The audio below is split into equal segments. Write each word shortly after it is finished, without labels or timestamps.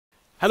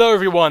Hello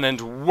everyone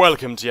and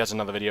welcome to yet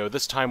another video.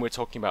 This time we're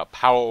talking about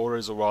power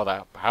orders, or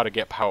rather how to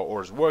get power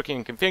orders working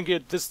and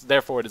configured.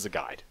 Therefore it is a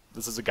guide.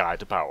 This is a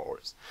guide to power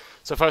orders.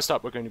 So first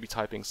up we're going to be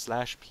typing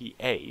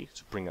 /PA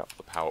to bring up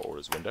the power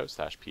orders window.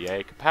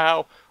 /PA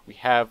kapow. We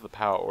have the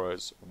power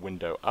orders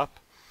window up.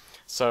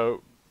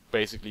 So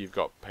basically you've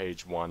got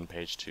page 1,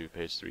 page 2,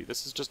 page 3.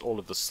 This is just all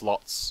of the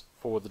slots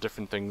for the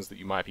different things that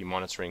you might be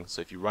monitoring.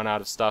 So if you run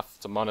out of stuff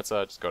to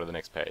monitor, just go to the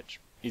next page.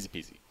 Easy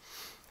peasy.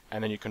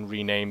 And then you can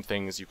rename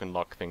things, you can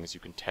lock things, you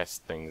can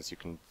test things, you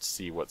can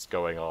see what's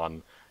going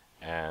on,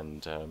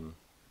 and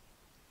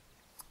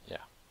yeah.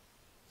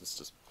 Let's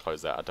just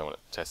close that. I don't want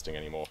it testing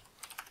anymore.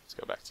 Let's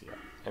go back to here.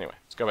 Anyway,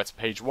 let's go back to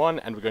page 1,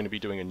 and we're going to be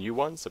doing a new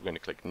one, so we're going to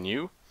click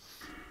New,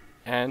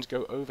 and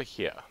go over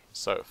here.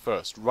 So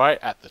first, right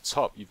at the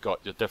top, you've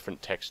got your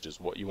different textures,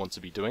 what you want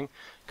to be doing.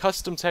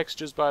 Custom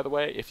textures, by the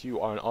way, if you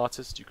are an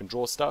artist, you can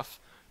draw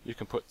stuff. You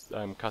can put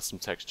custom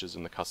textures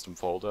in the custom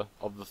folder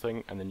of the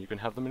thing, and then you can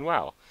have them in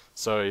WoW.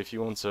 So if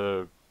you want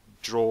to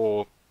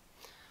draw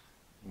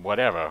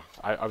whatever,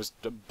 I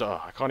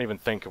can't even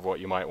think of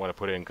what you might want to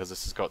put in because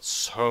this has got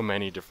so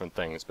many different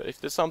things. But if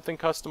there's something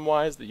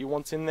custom-wise that you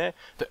want in there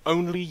that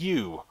only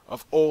you,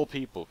 of all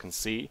people, can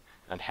see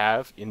and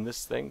have in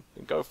this thing,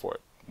 then go for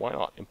it. Why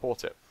not?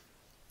 Import it.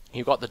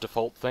 You've got the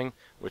default thing,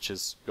 which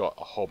has got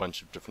a whole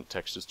bunch of different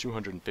textures,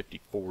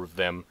 254 of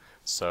them.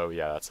 So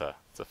yeah, that's a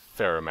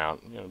fair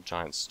amount. You know,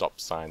 giant stop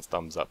signs,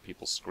 thumbs up,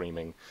 people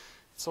screaming.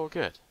 It's all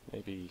good.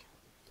 Maybe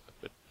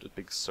a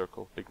big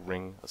circle, big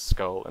ring, a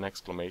skull, an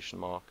exclamation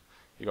mark.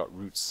 You got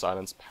roots,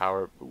 silence,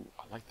 power. Ooh,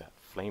 I like that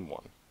flame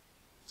one.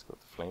 Let's go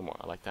with the flame one.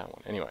 I like that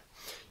one. Anyway,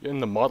 you're in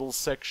the models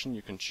section.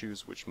 You can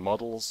choose which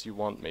models you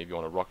want. Maybe you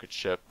want a rocket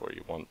ship, or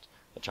you want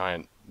a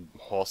giant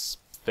horse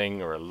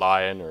thing, or a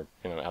lion, or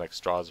Alex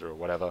Strasser, or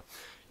whatever.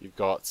 You've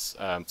got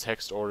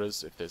text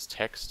orders. If there's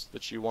text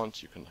that you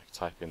want, you can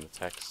type in the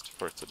text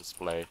for it to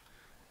display.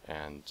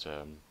 And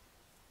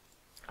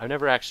I've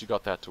never actually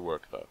got that to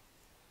work though.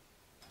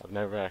 I've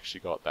never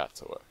actually got that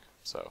to work.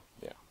 So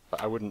yeah,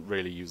 but I wouldn't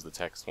really use the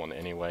text one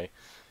anyway,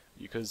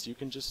 because you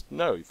can just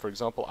know. For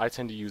example, I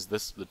tend to use the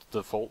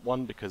default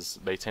one because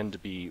they tend to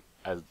be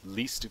at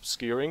least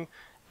obscuring,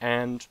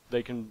 and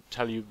they can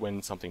tell you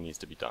when something needs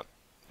to be done,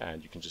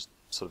 and you can just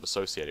sort of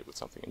associate it with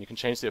something. And you can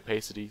change the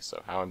opacity,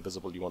 so how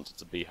invisible you want it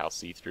to be, how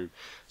see-through,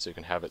 so you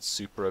can have it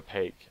super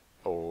opaque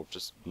or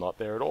just not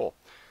there at all.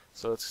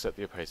 So let's set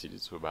the opacity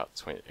to about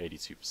 82%.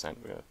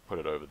 We're going to put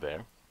it over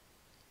there.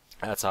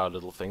 That's our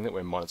little thing that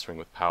we're monitoring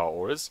with power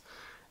orders.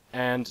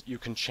 And you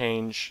can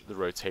change the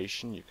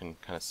rotation. You can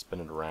kind of spin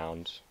it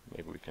around.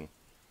 Maybe we can...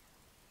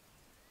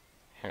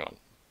 Hang on.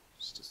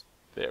 Just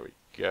there we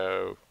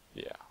go.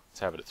 Yeah.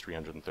 Let's have it at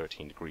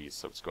 313 degrees,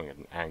 so it's going at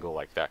an angle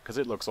like that, because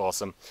it looks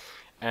awesome.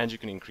 And you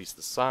can increase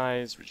the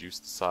size, reduce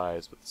the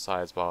size with the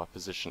size bar.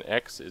 Position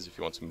X is if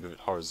you want to move it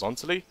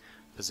horizontally.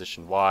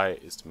 Position Y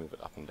is to move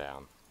it up and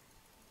down.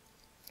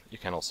 You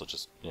can also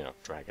just,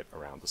 drag it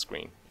around the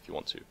screen if you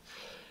want to.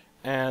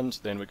 And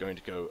then we're going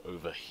to go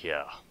over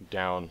here,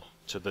 down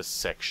to this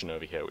section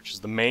over here, which is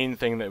the main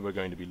thing that we're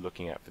going to be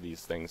looking at for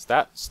these things.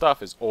 That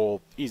stuff is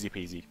all easy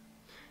peasy.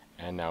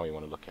 And now we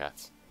want to look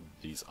at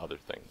these other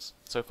things.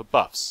 So for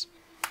buffs,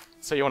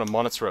 say you want to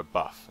monitor a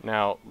buff.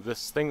 Now,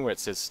 this thing where it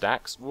says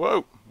stacks,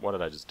 whoa, what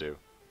did I just do?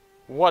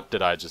 What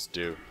did I just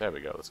do? There we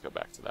go, let's go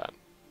back to that.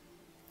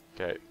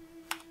 Okay,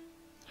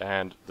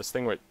 and this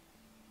thing where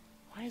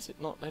why is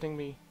it not letting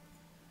me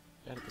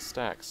edit the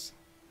stacks?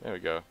 There we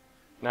go.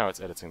 Now it's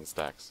editing the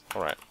stacks.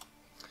 Alright.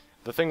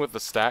 The thing with the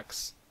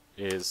stacks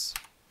is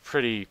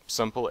pretty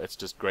simple. It's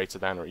just greater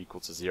than or equal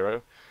to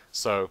 0.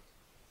 So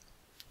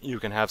you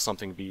can have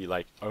something be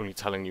like only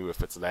telling you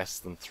if it's less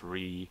than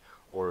 3,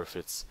 or if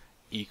it's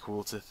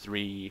equal to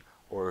 3,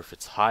 or if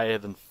it's higher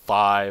than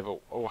 5,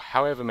 or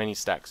however many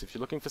stacks. If you're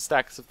looking for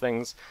stacks of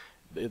things,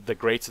 the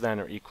greater than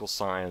or equal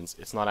signs,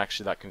 it's not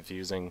actually that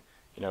confusing.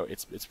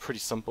 It's pretty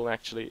simple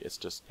actually. It's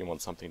just you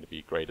want something to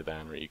be greater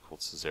than or equal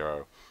to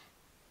 0,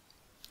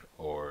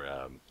 or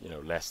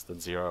less than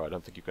 0. I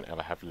don't think you can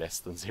ever have less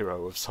than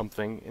 0 of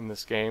something in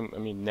this game. I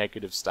mean,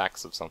 negative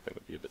stacks of something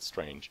would be a bit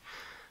strange.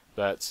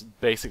 But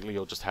basically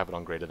you'll just have it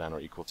on greater than or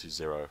equal to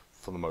 0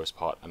 for the most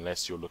part,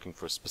 unless you're looking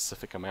for a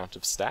specific amount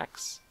of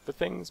stacks for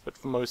things. But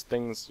for most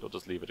things, you'll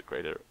just leave it at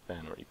greater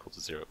than or equal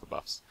to 0 for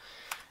buffs.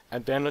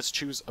 And then let's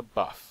choose a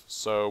buff.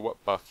 So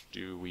what buff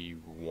do we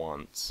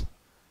want?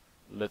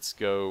 Let's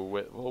go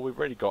with, well, we've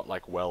already got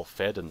like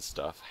well-fed and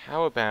stuff.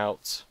 How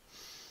about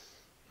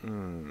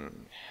the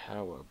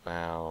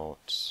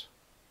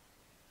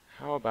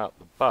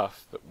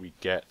buff that we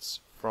get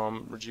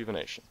from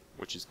rejuvenation,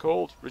 which is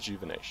called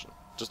rejuvenation.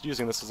 Just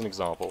using this as an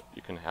example,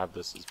 you can have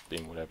this as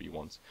being whatever you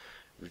want.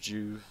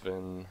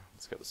 Rejuven,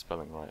 let's get the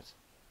spelling right.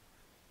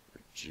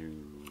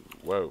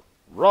 Whoa,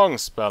 wrong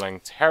spelling,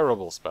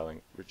 terrible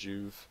spelling.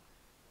 Rejuvenation.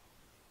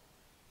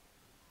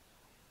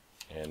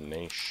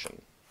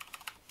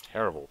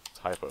 Terrible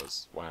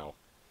typos, wow.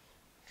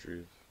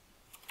 Rejuvenation.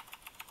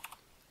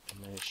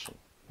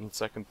 On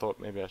second thought,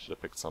 maybe I should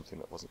have picked something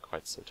that wasn't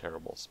quite so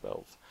terrible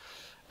spelled.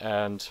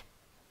 And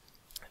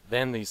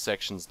Then these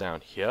sections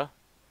down here.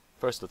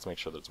 First, let's make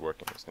sure that it's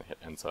working. I'm just going to hit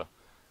enter,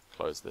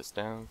 close this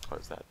down,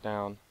 close that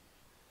down,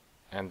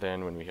 and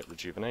then when we hit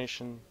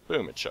rejuvenation,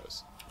 boom, it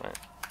shows. Right.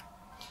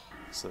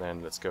 So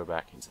then let's go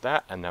back into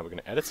that, and now we're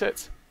going to edit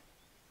it.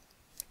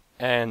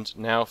 And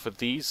now for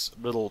these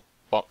little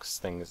box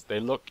things, they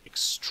look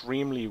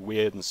extremely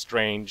weird and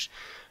strange,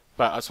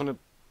 but I just want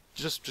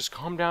to just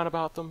calm down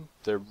about them.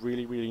 They're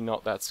really, really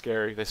not that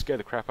scary. They scared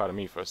the crap out of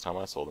me first time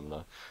I saw them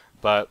though,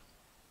 but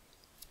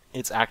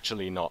it's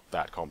actually not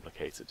that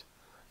complicated.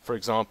 For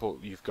example,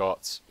 you've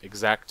got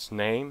exact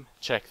name.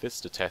 Check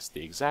this to test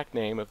the exact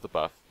name of the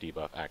buff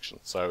debuff action.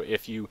 So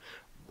if you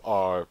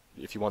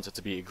want it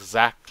to be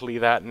exactly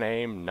that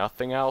name,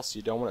 nothing else,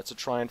 you don't want it to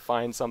try and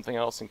find something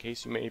else in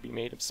case you maybe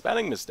made a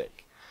spelling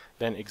mistake,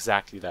 then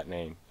exactly that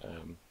name.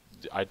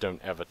 I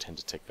don't ever tend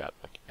to tick that,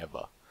 like,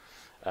 ever.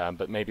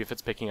 But maybe if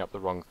it's picking up the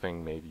wrong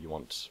thing, maybe you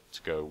want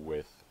to go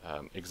with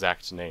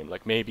exact name.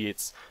 Like maybe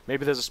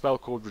there's a spell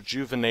called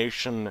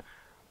Rejuvenation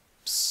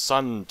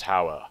Sun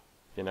Tower,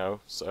 you know?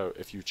 So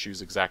if you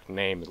choose exact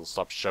name, it'll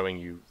stop showing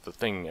you the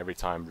thing every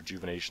time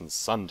Rejuvenation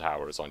Sun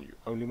Tower is on you.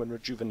 Only when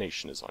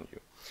Rejuvenation is on you.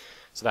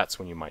 So that's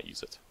when you might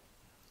use it.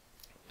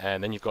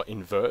 And then you've got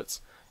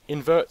Inverts.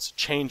 Inverts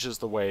changes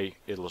the way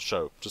it'll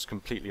show, just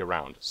completely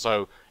around.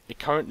 So it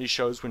currently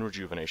shows when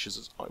Rejuvenation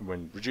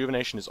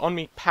is on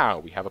me, pow,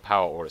 we have a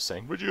power aura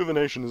saying,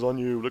 Rejuvenation is on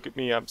you, look at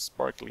me, I'm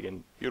sparkly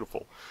and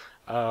beautiful.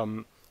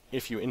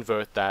 If you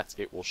invert that,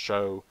 it will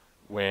show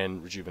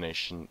when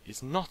Rejuvenation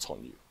is not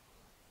on you.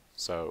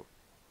 So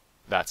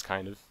that's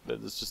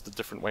just a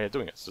different way of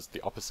doing it. It's just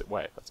the opposite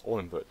way. That's all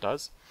invert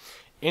does.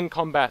 In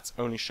combat,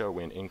 only show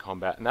when in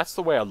combat, and that's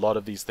the way a lot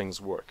of these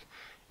things work.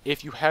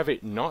 If you have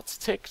it not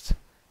ticked,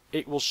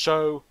 it will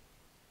show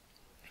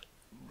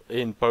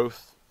in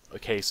both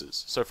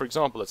cases. So for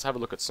example, let's have a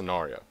look at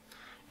scenario.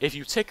 If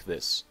you tick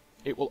this,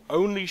 it will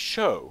only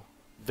show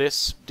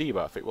this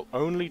debuff. It will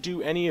only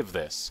do any of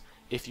this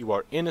if you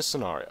are in a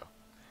scenario.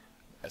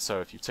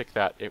 So if you tick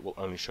that, it will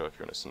only show if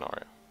you're in a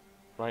scenario,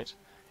 right?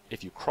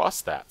 If you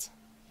cross that,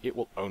 it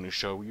will only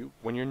show you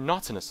when you're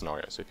not in a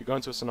scenario. So if you go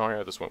into a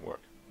scenario, this won't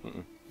work.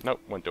 Nope,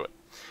 won't do it.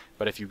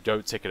 But if you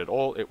don't tick it at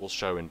all, it will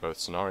show in both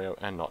scenario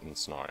and not in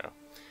scenario.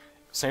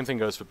 Same thing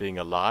goes for being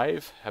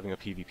alive, having a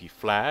PvP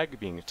flag,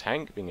 being a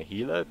tank, being a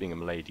healer, being a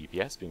melee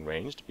DPS, being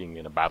ranged, being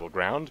in a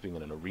battleground, being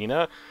in an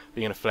arena,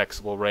 being in a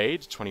flexible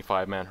raid,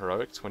 25-man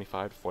heroic,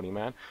 25 to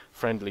 40-man,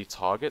 friendly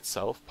target,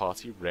 self,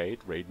 party,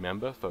 raid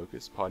member,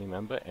 focus, party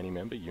member, any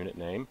member, unit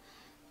name.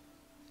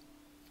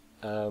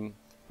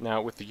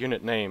 Now with the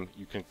unit name,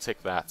 you can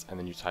tick that and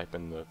then you type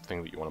in the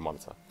thing that you want to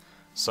monitor.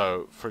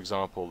 So, for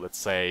example, let's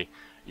say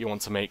you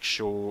want to make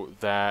sure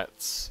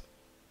that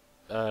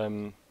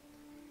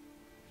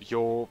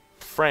your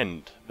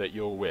friend that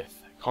you're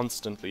with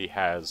constantly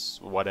has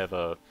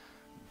whatever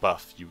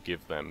buff you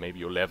give them. Maybe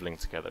you're leveling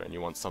together and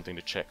you want something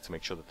to check to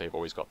make sure that they've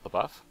always got the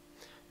buff.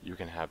 You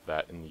can have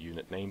that in the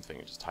unit name thing.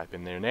 You just type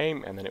in their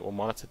name and then it will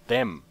monitor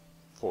them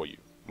for you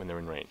when they're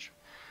in range.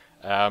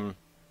 And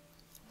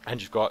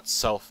you've got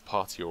self,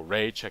 party, or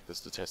raid. Check this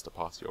to test a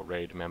party or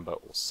raid member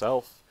or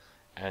self.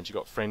 And you've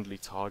got friendly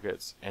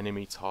targets,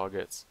 enemy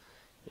targets,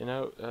 you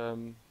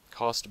know,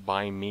 cast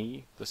by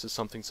me. This is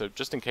something, so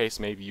just in case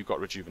maybe you got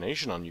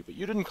rejuvenation on you, but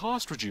you didn't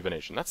cast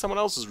rejuvenation. That's someone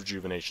else's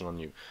rejuvenation on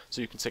you.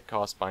 So you can tick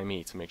cast by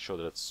me to make sure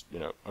that it's, you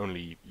know,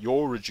 only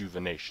your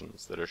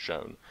rejuvenations that are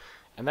shown.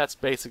 And that's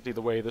basically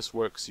the way this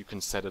works. You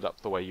can set it up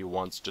the way you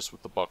want just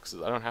with the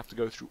boxes. I don't have to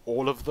go through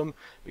all of them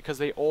because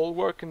they all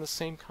work in the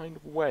same kind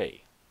of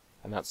way.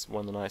 And that's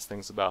one of the nice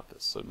things about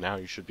this. So now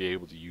you should be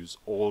able to use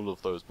all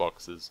of those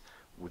boxes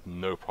with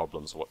no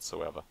problems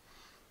whatsoever.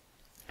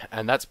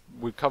 And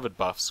we've covered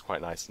buffs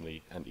quite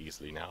nicely and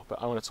easily now,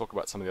 but I want to talk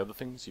about some of the other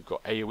things. You've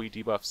got AoE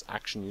debuffs,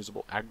 action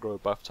usable,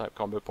 aggro, buff type,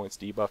 combo points,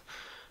 debuff.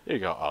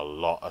 You've got a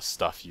lot of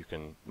stuff you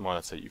can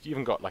monitor. You've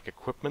even got like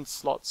equipment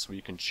slots where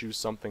you can choose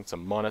something to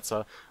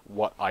monitor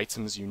what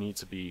items you need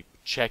to be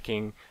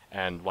checking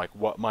and like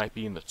what might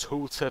be in the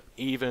tooltip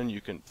even.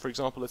 You can, for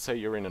example, let's say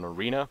you're in an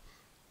arena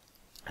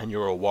and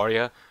you're a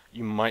warrior,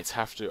 you might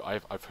have to,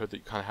 I've heard that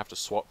you kind of have to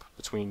swap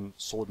between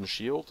sword and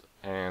shield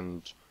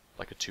and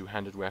like a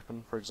two-handed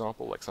weapon, for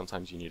example. Like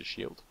sometimes you need a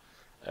shield.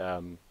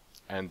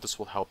 And this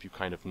will help you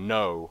kind of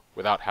know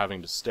without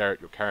having to stare at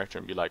your character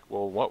and be like,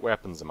 well, what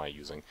weapons am I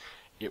using?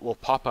 It will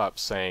pop up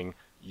saying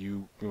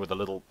with a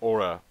little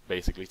aura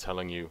basically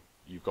telling you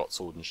you've got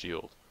sword and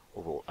shield.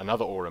 Or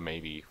another aura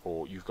maybe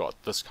for you've got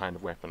this kind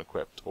of weapon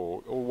equipped. Or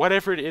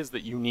whatever it is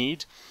that you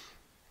need.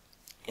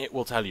 It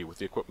will tell you with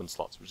the equipment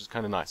slots, which is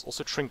kind of nice.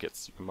 Also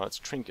trinkets. You can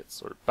monitor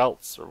trinkets or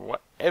belts or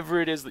whatever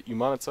it is that you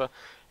monitor,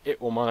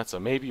 it will monitor.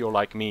 Maybe you're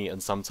like me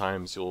and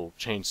sometimes you'll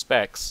change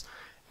specs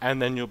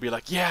and then you'll be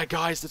like, yeah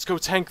guys, let's go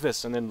tank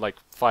this. And then like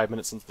 5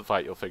 minutes into the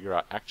fight you'll figure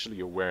out actually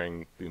you're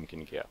wearing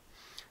boomkin gear.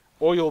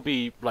 Or you'll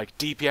be like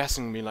DPSing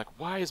and be like,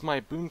 why is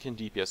my boomkin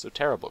DPS so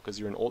terrible? Because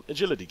you're in all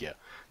agility gear.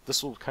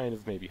 This will kind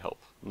of maybe help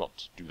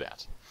not do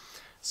that.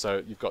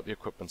 So you've got the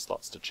equipment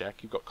slots to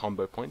check. You've got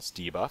combo points,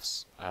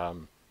 debuffs.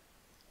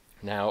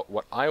 Now,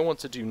 what I want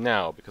to do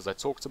now, because I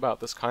talked about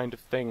this kind of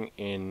thing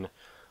in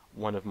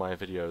one of my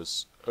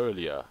videos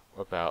earlier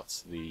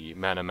about the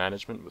mana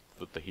management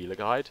with the healer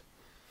guide.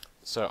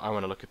 So I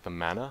want to look at the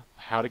mana,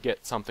 how to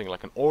get something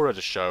like an aura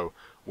to show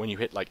when you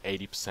hit like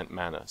 80%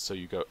 mana. So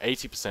you go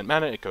 80%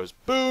 mana, it goes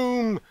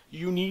boom!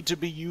 You need to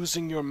be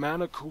using your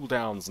mana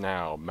cooldowns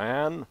now,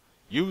 man!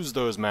 Use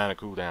those mana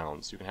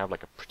cooldowns. You can have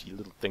like a pretty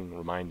little thing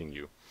reminding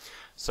you.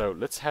 So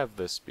let's have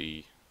this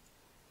be...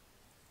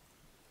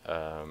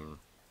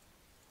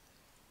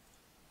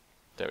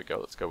 there we go,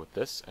 let's go with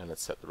this, and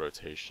let's set the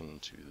rotation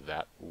to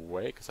that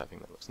way, because I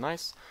think that looks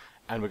nice.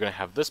 And we're going to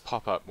have this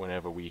pop up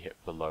whenever we hit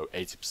below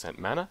 80%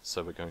 mana,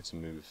 so we're going to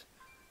move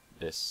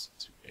this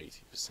to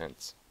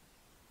 80%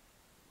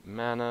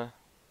 mana.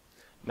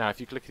 Now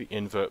if you click the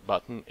invert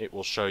button, it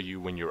will show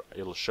you when you're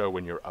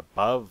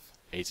above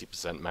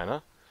 80%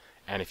 mana,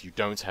 and if you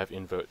don't have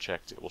invert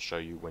checked, it will show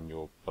you when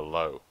you're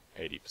below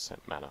 80%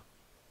 mana.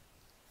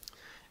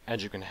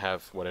 And you can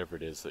have whatever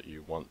it is that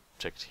you want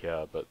ticked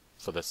here, but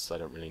for this I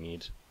don't really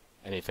need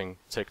anything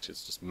ticked.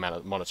 It's just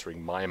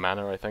monitoring my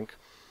mana, I think.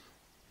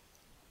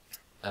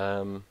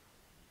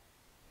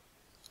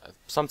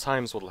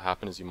 Sometimes what will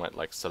happen is you might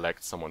like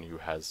select someone who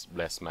has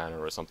less mana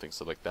or something,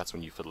 so like that's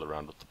when you fiddle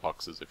around with the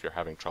boxes. If you're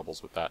having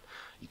troubles with that,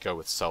 you go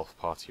with self,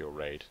 party, or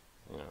raid.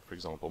 You know, for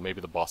example, maybe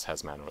the boss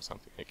has mana or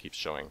something, it keeps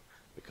showing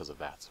because of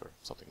that, or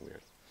something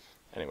weird.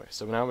 Anyway,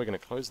 so now we're going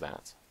to close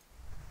that.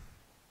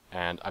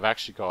 And I've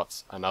actually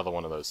got another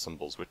one of those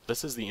symbols, which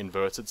this is the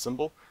inverted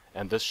symbol,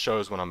 and this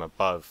shows when I'm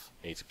above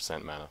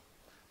 80% mana.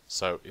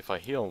 So if I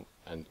heal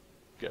and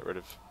get rid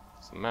of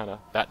some mana,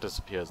 that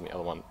disappears and the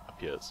other one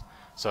appears.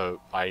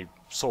 So I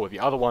saw with the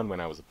other one when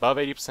I was above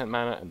 80%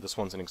 mana, and this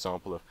one's an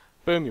example of,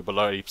 boom, you're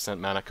below 80%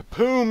 mana,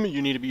 kapoom,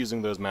 you need to be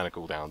using those mana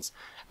cooldowns.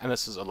 And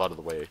this is a lot of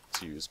the way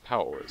to use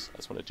power auras. I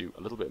just want to do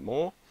a little bit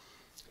more.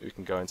 We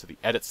can go into the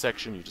edit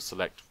section, you just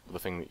select the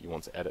thing that you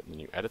want to edit and then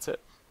you edit it.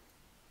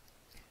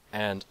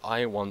 And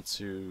I want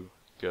to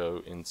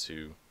go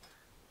into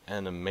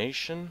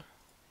animation.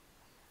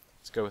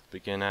 Let's go with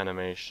begin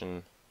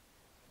animation,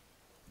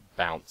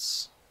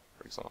 bounce,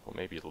 for example.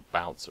 Maybe it'll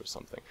bounce or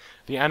something.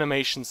 The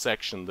animation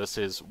section, this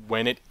is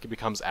when it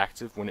becomes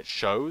active, when it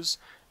shows,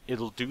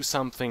 it'll do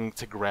something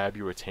to grab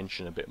your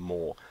attention a bit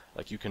more.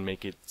 Like you can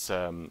make it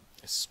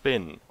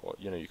spin, or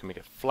you know, you can make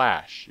it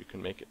flash, you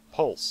can make it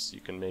pulse, you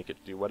can make it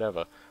do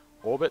whatever.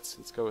 Orbit,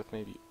 let's go with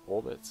maybe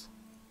orbit.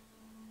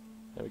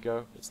 There we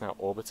go, it's now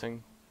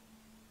orbiting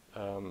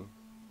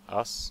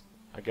us.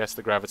 I guess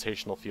the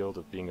gravitational field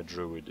of being a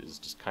druid is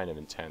just kind of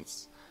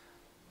intense.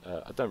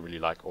 I don't really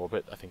like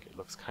orbit, I think it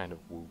looks kind of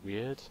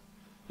weird.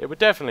 It would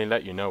definitely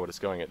let you know what it's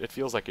going at. It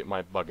feels like it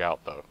might bug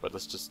out though, but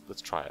let's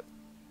try it.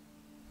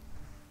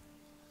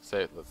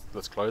 So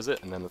let's close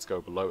it, and then let's go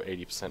below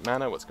 80%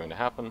 mana. What's going to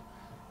happen?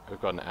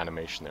 We've got an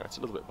animation there. It's a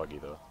little bit buggy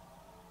though.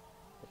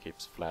 It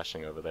keeps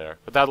flashing over there.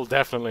 But that'll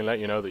definitely let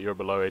you know that you're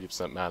below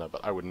 80% mana,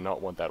 but I would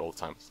not want that all the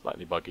time. It's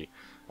slightly buggy.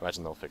 I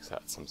imagine they'll fix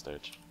that at some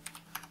stage.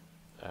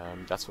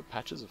 That's what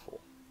patches are for.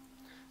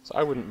 So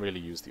I wouldn't really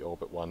use the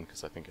orbit one,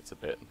 because I think it's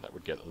that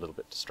would get a little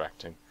bit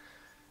distracting.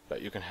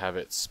 But you can have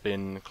it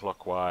spin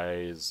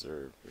clockwise,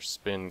 or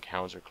spin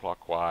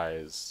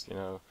counterclockwise, you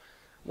know.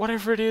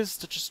 Whatever it is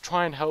to just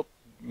try and help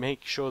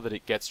make sure that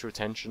it gets your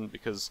attention,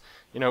 because,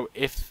 you know,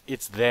 if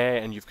it's there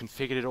and you've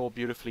configured it all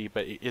beautifully,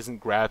 but it isn't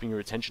grabbing your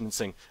attention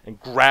and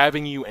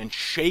grabbing you and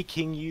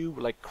shaking you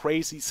like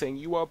crazy, saying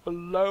you are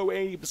below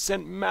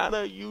 80%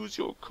 mana, use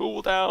your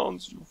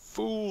cooldowns, you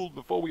fool,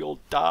 before we all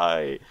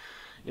die.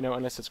 You know,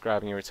 unless it's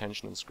grabbing your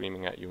attention and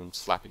screaming at you and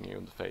slapping you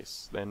in the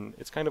face, then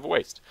it's kind of a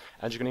waste.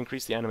 And you can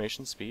increase the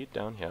animation speed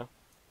down here,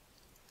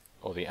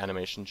 or the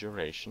animation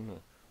duration, or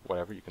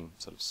whatever. You can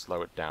sort of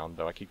slow it down,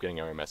 though I keep getting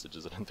error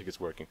messages, I don't think it's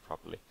working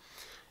properly.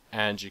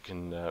 And you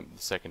can, the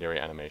secondary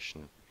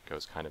animation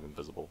goes kind of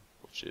invisible,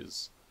 which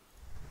is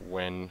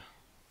when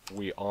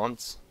we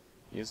aren't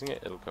using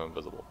it, it'll go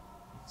invisible.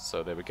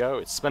 So there we go,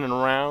 it's spinning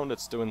around,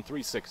 it's doing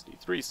 360,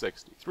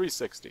 360,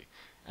 360,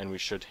 and we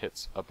should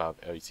hit above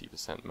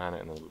 80% mana,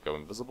 and then it'll go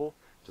invisible,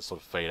 just sort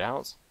of fade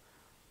out.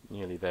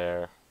 Nearly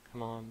there,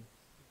 come on,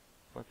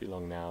 won't be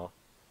long now.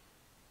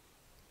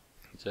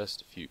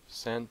 Just a few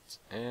percent,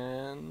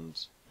 and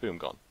boom,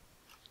 gone.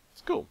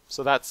 It's cool.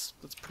 So that's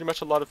pretty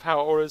much a lot of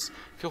power auras.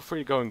 Feel free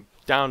to go and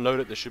download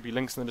it. There should be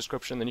links in the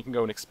description. Then you can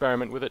go and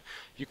experiment with it.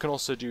 You can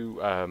also do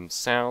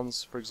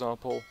sounds, for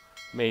example.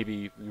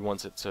 Maybe you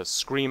want it to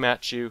scream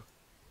at you,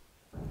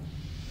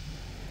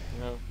 you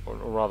know, or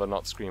rather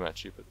not scream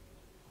at you, but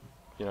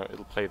you know,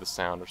 it'll play the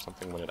sound or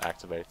something when it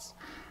activates.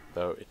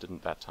 Though it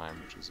didn't that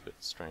time, which was a bit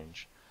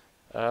strange.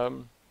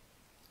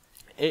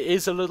 It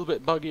is a little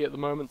bit buggy at the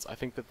moment. I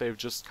think that they've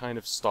just kind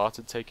of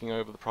started taking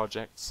over the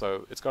project,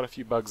 so it's got a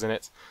few bugs in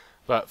it,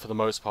 but for the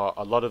most part,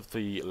 a lot of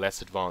the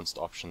less advanced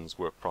options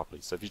work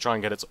properly. So if you try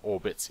and get it to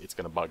orbit, it's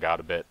going to bug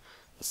out a bit.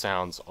 The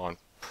sounds aren't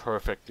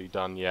perfectly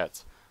done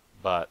yet,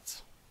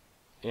 but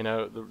you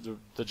know,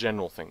 the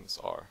general things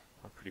are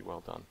pretty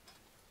well done,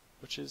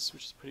 which is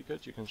pretty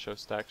good. You can show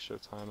stack, show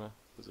timer,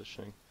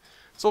 positioning.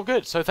 It's all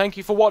good. So thank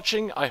you for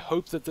watching. I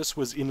hope that this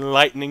was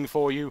enlightening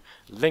for you.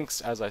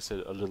 Links, as I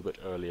said a little bit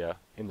earlier,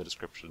 in the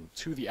description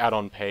to the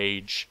add-on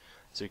page,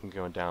 so you can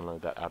go and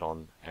download that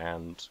add-on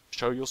and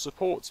show your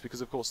supports,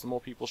 because of course the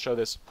more people show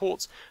their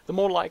supports, the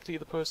more likely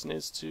the person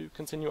is to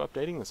continue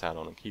updating this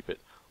add-on and keep it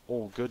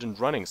all good and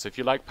running. So if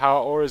you like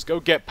Power Auras, go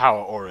get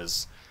Power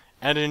Auras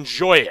and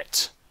enjoy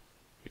it,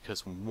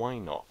 because why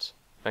not?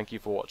 Thank you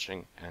for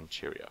watching, and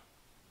cheerio.